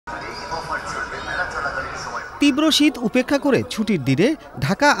তীব্র শীত উপেক্ষা করে ছুটির দিনে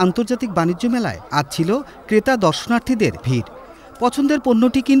ঢাকা আন্তর্জাতিক বাণিজ্য মেলায় আজ ছিল ক্রেতা দর্শনার্থীদের ভিড়। পছন্দের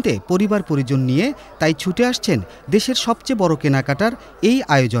পণ্যটি কিনতে পরিবার পরিজন নিয়ে তাই ছুটে আসছেন দেশের সবচেয়ে বড় কেনাকাটার এই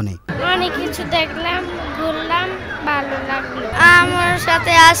আয়োজনে। অনেক কিছু দেখলাম, ঘুরলাম, ভালো লাগলো। আমার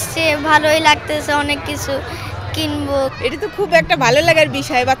সাথে আসছে, ভালোই লাগতেছে, অনেক কিছু কিনবো। এটা তো খুব একটা ভালো লাগার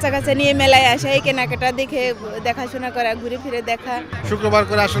বিষয়, বাচ্চা কাচ্চা নিয়ে মেলায় আসা, এই কেনাকাটা দেখে দেখাশোনা করা, ঘুরে ফিরে দেখা। শুক্রবার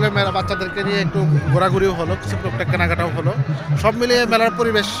করে আসলে মেলা বাচ্চাদেরকে নিয়ে একটু ঘোরাঘুরিও হলো, কিছু টুকটাক কেনাকাটাও হলো, সব মিলিয়ে মেলার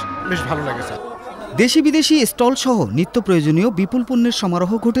পরিবেশ বেশ ভালো লেগেছে। দেশি বিদেশি স্টল সহ নিত্য প্রয়োজনীয় বিপুল পণ্যের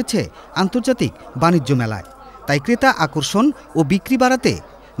সমারোহ ঘটেছে আন্তর্জাতিক বাণিজ্য মেলায়। তাই ক্রেতা আকর্ষণ ও বিক্রি বাড়াতে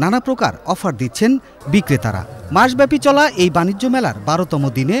নানা প্রকার অফার দিচ্ছেন বিক্রেতারা। মাসব্যাপী চলা এই বাণিজ্য মেলার ১২তম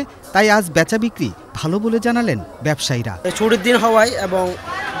দিনে তাই আজ বেচা বিক্রি ভালো বলে জানালেন ব্যবসায়ীরা। ছুটির দিন হওয়ায় এবং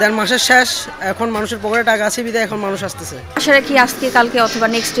দেড় মাসের শেষ, এখন মানুষের পকেটে টাকা আছে বিধায় এখন মানুষ আসতেছে। আশা রাখি আজকে কালকে অথবা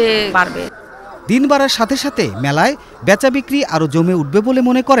নেক্সট ডে বাড়বে। দিন বাড়ার সাথে সাথে মেলায় বেচা বিক্রি আরও জমে উঠবে বলে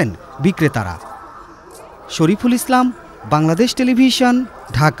মনে করেন বিক্রেতারা। শরীফুল ইসলাম, বাংলাদেশ টেলিভিশন,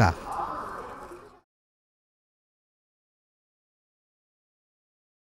 ঢাকা।